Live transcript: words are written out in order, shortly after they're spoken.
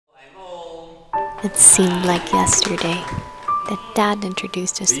It seemed like yesterday that Dad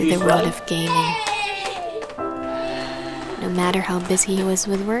introduced us to the world of gaming. No matter how busy he was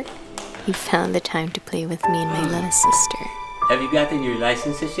with work, he found the time to play with me and my little sister. Have you gotten your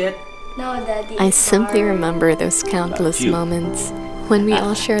licenses yet? No, Daddy. I simply remember those countless moments when we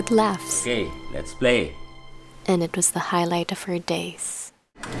all shared laughs. Okay, let's play. And it was the highlight of our days.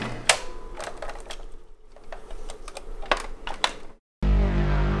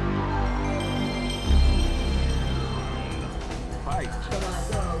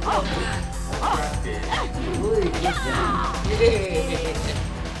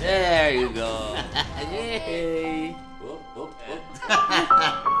 There you go. Yay! Whoop, whoop, whoop.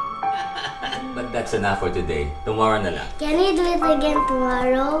 But that's enough for today. Tomorrow na lang. Can we do it again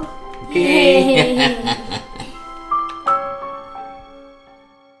tomorrow? Okay.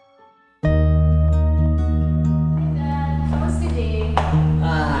 How was today?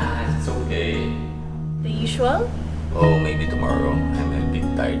 It's okay. The usual? Oh, maybe tomorrow. I'm a bit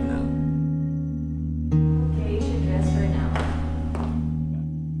tired now. Okay, you should dress for now.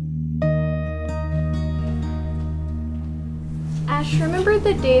 Ash, remember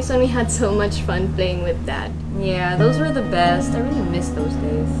the days when we had so much fun playing with Dad? Yeah, those were the best. I really miss those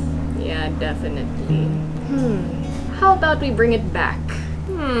days. Yeah, definitely. How about we bring it back?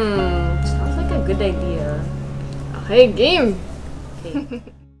 Sounds like a good idea. Okay, game! Okay.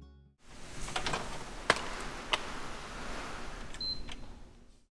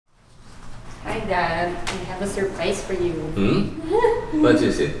 Hi, Dad. We have a surprise for you. What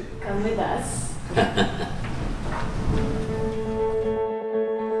is it? Come with us.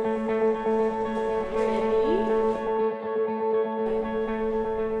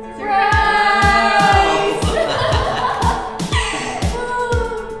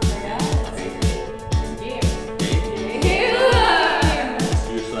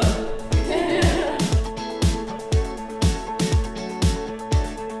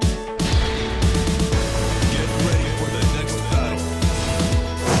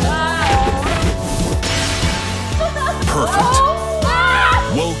 Perfect.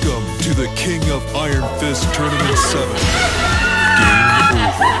 Welcome to the King of Iron Fist Tournament 7. Game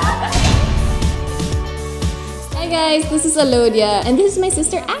over. Hi guys, this is Alodia and this is my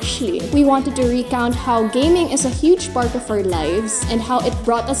sister Ashley. We wanted to recount how gaming is a huge part of our lives and how it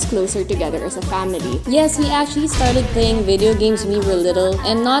brought us closer together as a family. Yes, we actually started playing video games when we were little,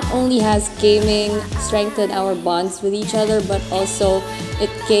 and not only has gaming strengthened our bonds with each other, but also it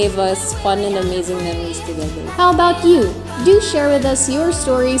gave us fun and amazing memories together. How about you? Do share with us your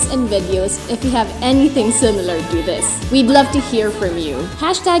stories and videos if you have anything similar to this. We'd love to hear from you.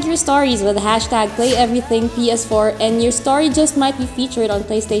 Hashtag your stories with hashtag PlayEverythingPS4, and your story just might be featured on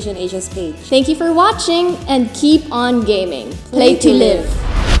PlayStation Asia's page. Thank you for watching and keep on gaming. Play to live.